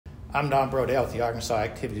I'm Don Brodell with the Arkansas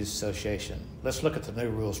Activities Association. Let's look at the new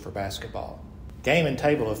rules for basketball. Game and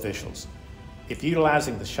table officials. If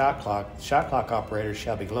utilizing the shot clock operators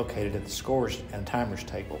shall be located at the scorers and timers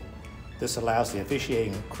table. This allows the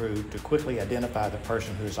officiating crew to quickly identify the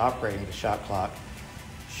person who is operating the shot clock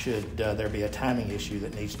should there be a timing issue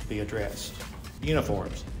that needs to be addressed.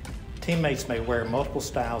 Uniforms. Teammates may wear multiple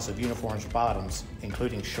styles of uniforms bottoms,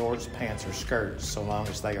 including shorts, pants, or skirts, so long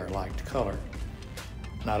as they are liked color.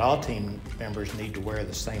 Not all team members need to wear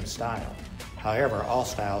the same style. However, all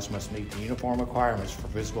styles must meet the uniform requirements for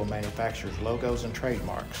visible manufacturers' logos and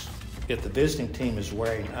trademarks. If the visiting team is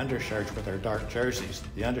wearing undershirts with their dark jerseys,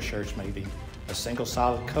 the undershirts may be a single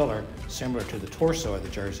solid color similar to the torso of the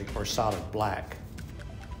jersey or solid black.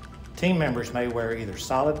 Team members may wear either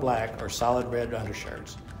solid black or solid red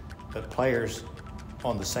undershirts, but players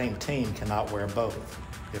on the same team cannot wear both.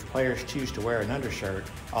 If players choose to wear an undershirt,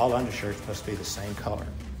 all undershirts must be the same color.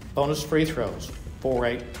 Bonus free throws,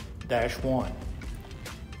 4-8-1.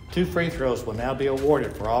 2 free throws will now be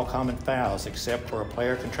awarded for all common fouls except for a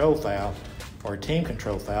player control foul or a team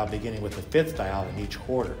control foul beginning with the 5th foul in each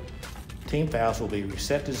quarter. Team fouls will be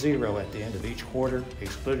reset to 0 at the end of each quarter,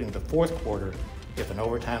 excluding the 4th quarter if an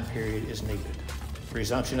overtime period is needed.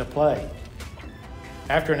 Resumption of play.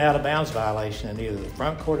 After an out-of-bounds violation in either the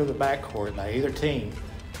front court or the back court by either team,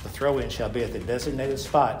 the throw-in shall be at the designated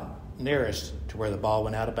spot nearest to where the ball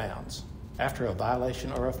went out of bounds. After a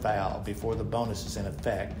violation or a foul before the bonus is in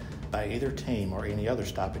effect by either team or any other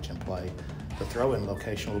stoppage in play, the throw-in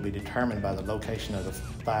location will be determined by the location of the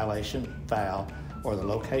violation, foul, or the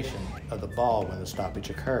location of the ball when the stoppage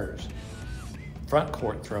occurs. Front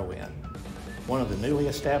court throw-in. One of the newly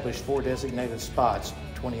established 4 designated spots,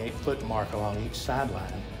 28-foot mark along each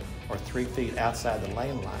sideline, or 3 feet outside the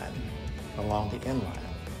lane line along the end line.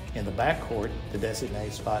 In the backcourt, the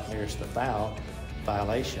designated spot nearest the foul,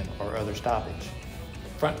 violation, or other stoppage.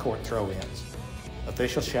 Front court throw-ins.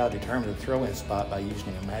 Officials shall determine the throw-in spot by using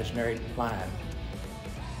an imaginary line.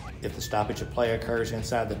 If the stoppage of play occurs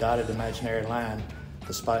inside the dotted imaginary line,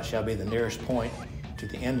 the spot shall be the nearest point to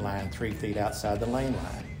the end line 3 feet outside the lane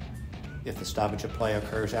line. If the stoppage of play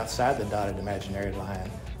occurs outside the dotted imaginary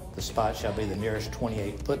line, the spot shall be the nearest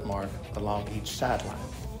 28-foot mark along each sideline.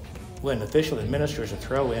 When an official administers a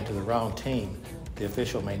throw-in to the wrong team, the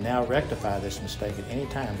official may now rectify this mistake at any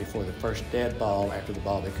time before the first dead ball after the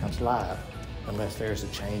ball becomes live, unless there is a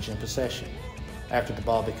change in possession. After the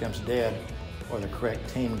ball becomes dead or the correct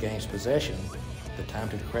team gains possession, the time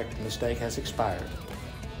to correct the mistake has expired.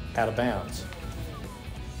 Out of bounds.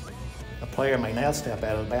 A player may now step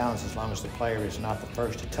out of bounds as long as the player is not the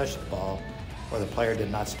first to touch the ball or the player did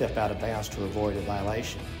not step out of bounds to avoid a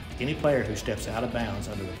violation. Any player who steps out of bounds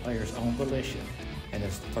under the player's own volition and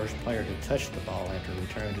is the first player to touch the ball after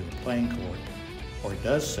returning to the playing court or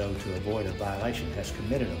does so to avoid a violation has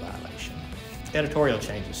committed a violation. Editorial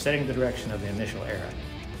changes, setting the direction of the initial error.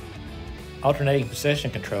 Alternating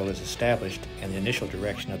possession control is established and the initial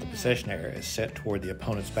direction of the possession area is set toward the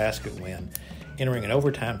opponent's basket when, entering an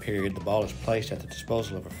overtime period, the ball is placed at the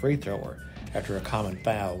disposal of a free thrower after a common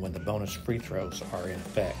foul when the bonus free throws are in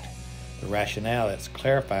effect. The rationale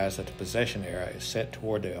clarifies that the possession area is set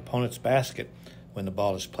toward the opponent's basket when the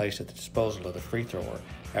ball is placed at the disposal of the free thrower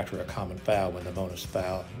after a common foul when the bonus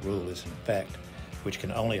foul rule is in effect, which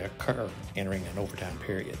can only occur entering an overtime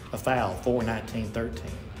period. A foul, 4-19-13.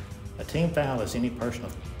 A team foul is any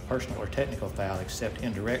personal or technical foul except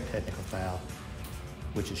indirect technical foul,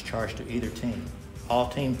 which is charged to either team. All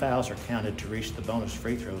team fouls are counted to reach the bonus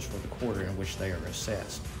free throws for the quarter in which they are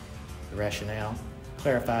assessed. The rationale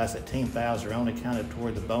clarifies that team fouls are only counted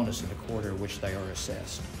toward the bonus in the quarter in which they are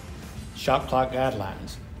assessed. Shot clock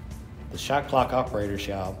guidelines. The shot clock operator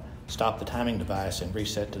shall stop the timing device and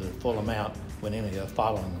reset to the full amount when any of the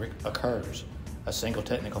following occurs: a single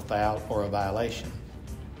technical foul or a violation.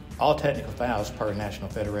 All technical fouls per National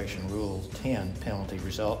Federation Rule 10 penalty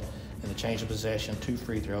result in the change of possession, 2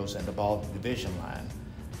 free throws, and the ball division line,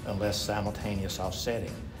 unless simultaneous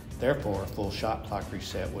offsetting. Therefore, a full shot clock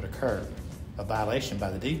reset would occur. A violation by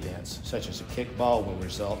the defense, such as a kick ball, will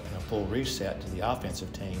result in a full reset to the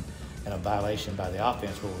offensive team, and a violation by the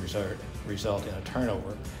offense will result in a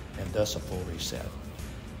turnover and thus a full reset.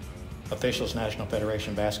 Officials National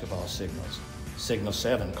Federation basketball signals. Signal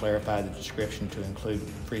 7 clarified the description to include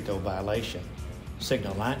free throw violation.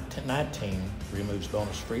 Signal 19 removes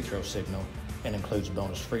bonus free throw signal and includes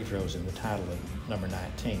bonus free throws in the title of number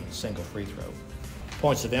 19, single free throw.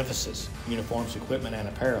 Points of emphasis: uniforms, equipment, and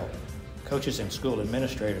apparel. Coaches and school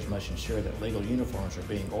administrators must ensure that legal uniforms are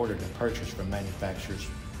being ordered and purchased from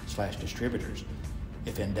manufacturers/distributors.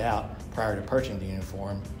 If in doubt, prior to purchasing the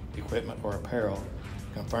uniform, equipment, or apparel,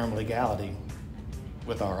 Confirm legality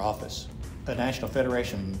with our office. The National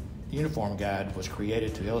Federation Uniform Guide was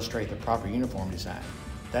created to illustrate the proper uniform design.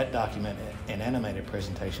 That document and animated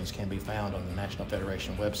presentations can be found on the National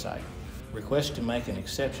Federation website. Requests to make an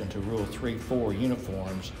exception to Rule 3.4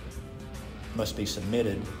 uniforms must be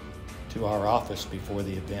submitted to our office before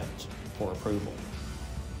the event for approval.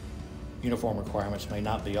 Uniform requirements may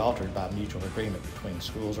not be altered by mutual agreement between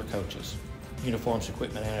schools or coaches. Uniforms,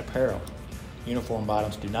 equipment, and apparel. Uniform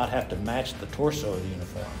bottoms do not have to match the torso of the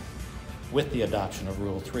uniform. With the adoption of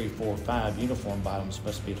Rule 3.4.5, uniform bottoms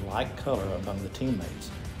must be like color among the teammates.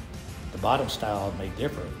 The bottom style may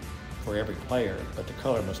differ for every player, but the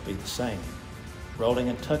color must be the same. Rolling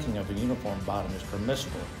and tucking of a uniform bottom is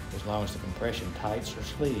permissible as long as the compression tights or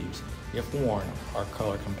sleeves, if worn, are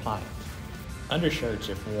color compliant. Undershirts,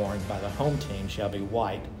 if worn by the home team, shall be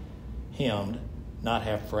white, hemmed, not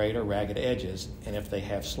have frayed or ragged edges, and if they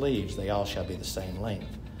have sleeves, they all shall be the same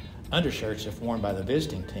length. Undershirts, if worn by the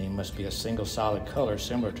visiting team, must be a single solid color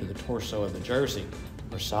similar to the torso of the jersey,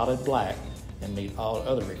 or solid black, and meet all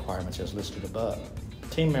other requirements as listed above.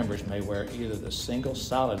 Team members may wear either the single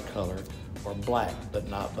solid color or black, but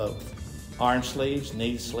not both. Arm sleeves,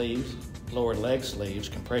 knee sleeves, lower leg sleeves,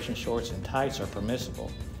 compression shorts, and tights are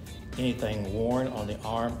permissible. Anything worn on the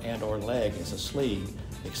arm and or leg is a sleeve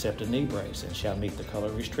except a knee brace and shall meet the color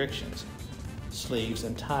restrictions. Sleeves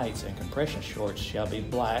and tights and compression shorts shall be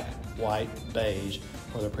black, white, beige,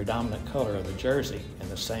 or the predominant color of the jersey, and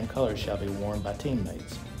the same color shall be worn by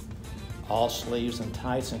teammates. All sleeves and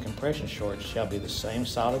tights and compression shorts shall be the same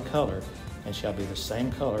solid color and shall be the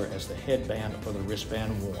same color as the headband or the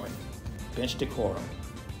wristband worn. Bench decorum.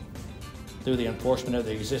 Through the enforcement of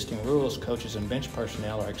the existing rules, coaches and bench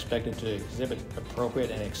personnel are expected to exhibit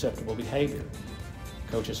appropriate and acceptable behavior.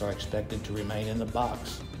 Coaches are expected to remain in the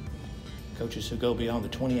box. Coaches who go beyond the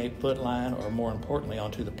 28-foot line, or more importantly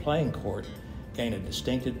onto the playing court, gain a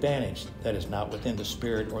distinct advantage that is not within the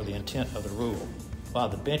spirit or the intent of the rule. While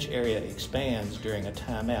the bench area expands during a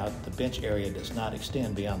timeout, the bench area does not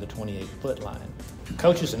extend beyond the 28-foot line.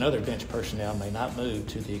 Coaches and other bench personnel may not move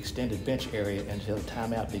to the extended bench area until the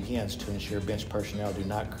timeout begins to ensure bench personnel do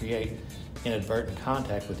not create inadvertent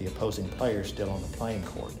contact with the opposing players still on the playing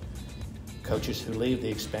court. Coaches who leave the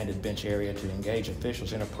expanded bench area to engage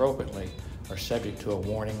officials inappropriately are subject to a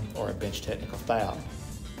warning or a bench technical foul.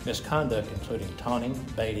 Misconduct, including taunting,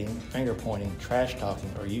 baiting, finger pointing, trash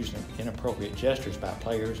talking, or using inappropriate gestures by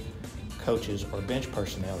players, coaches, or bench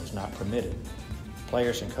personnel is not permitted.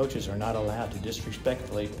 Players and coaches are not allowed to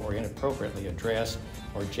disrespectfully or inappropriately address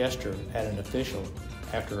or gesture at an official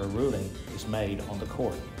after a ruling is made on the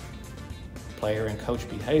court. Player and coach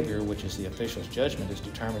behavior, which is the official's judgment, is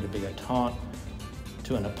determined to be a taunt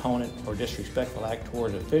to an opponent or disrespectful act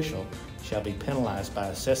toward an official, shall be penalized by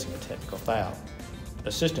assessing a technical foul.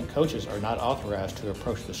 Assistant coaches are not authorized to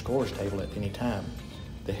approach the scorer's table at any time.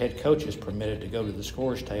 The head coach is permitted to go to the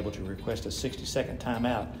scorer's table to request a 60-second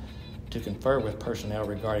timeout to confer with personnel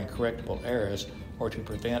regarding correctable errors or to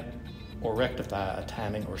prevent or rectify a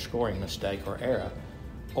timing or scoring mistake or error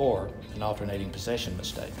or an alternating possession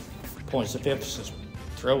mistake. Points of emphasis: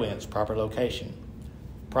 throw-ins, proper location.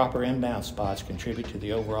 Proper inbound spots contribute to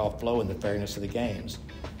the overall flow and the fairness of the games.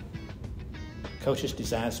 Coaches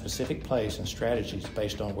design specific plays and strategies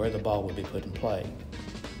based on where the ball will be put in play.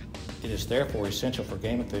 It is therefore essential for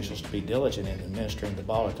game officials to be diligent in administering the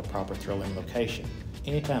ball at the proper throw-in location.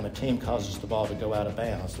 Anytime a team causes the ball to go out of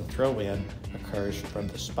bounds, the throw-in occurs from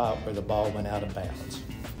the spot where the ball went out of bounds.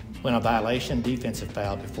 When a violation, defensive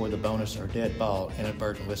foul before the bonus or dead ball,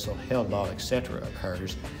 inadvertent whistle, held ball, etc.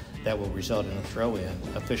 occurs that will result in a throw-in,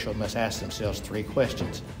 official must ask themselves 3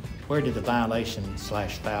 questions. Where did the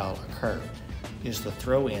violation/foul occur? Is the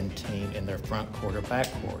throw-in team in their front court or back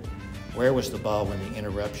court? Where was the ball when the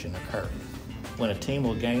interruption occurred? When a team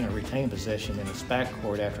will gain or retain possession in its back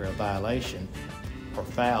court after a violation or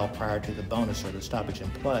foul prior to the bonus or the stoppage in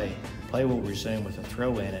play, play will resume with a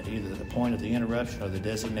throw-in at either the point of the interruption or the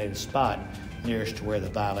designated spot nearest to where the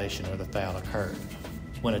violation or the foul occurred.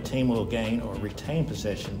 When a team will gain or retain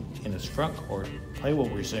possession in its front court, play will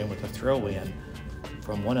resume with a throw-in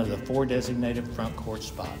from one of the 4 designated front court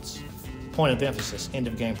spots. Point of emphasis: end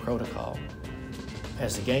of game protocol.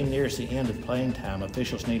 As the game nears the end of playing time,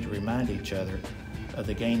 officials need to remind each other of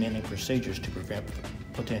the game-ending procedures to prevent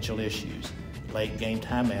potential issues. Late game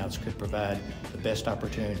timeouts could provide the best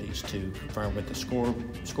opportunities to confirm with the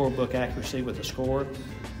scorebook accuracy with the score,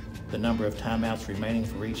 the number of timeouts remaining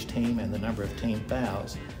for each team, and the number of team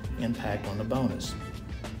fouls impact on the bonus.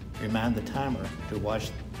 Remind the timer to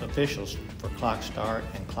watch officials for clock start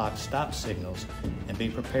and clock stop signals and be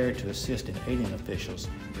prepared to assist in aiding officials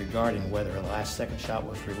regarding whether a last-second shot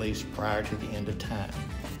was released prior to the end of time.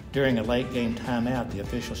 During a late-game timeout, the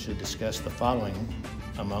officials should discuss the following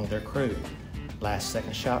among their crew.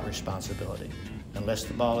 Last-second shot responsibility. Unless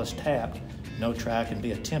the ball is tapped, no try can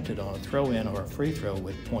be attempted on a throw-in or a free throw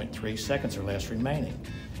with 0.3 seconds or less remaining.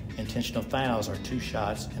 Intentional fouls are 2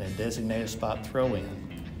 shots and a designated spot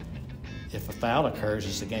throw-in. If a foul occurs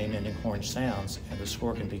as the game-ending horn sounds and the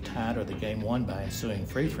score can be tied or the game won by ensuing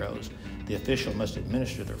free throws, the official must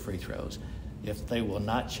administer their free throws. If they will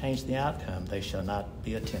not change the outcome, they shall not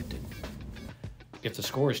be attempted. If the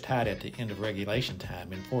score is tied at the end of regulation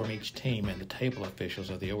time, inform each team and the table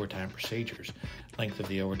officials of the overtime procedures, length of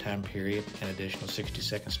the overtime period, an additional 60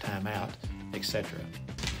 seconds timeout, etc.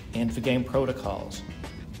 End of the game protocols.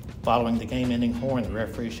 Following the game-ending horn, the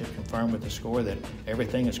referee should confirm with the scorer that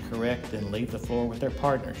everything is correct, then leave the floor with their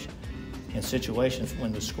partners. In situations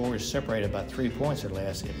when the score is separated by 3 points or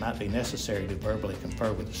less, it might be necessary to verbally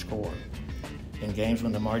confer with the scorer. In games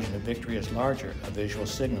when the margin of victory is larger, a visual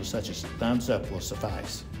signal such as thumbs up will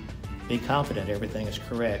suffice. Be confident everything is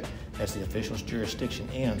correct, as the official's jurisdiction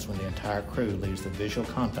ends when the entire crew leaves the visual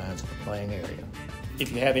confines of the playing area.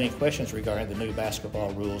 If you have any questions regarding the new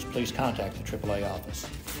basketball rules, please contact the AAA office.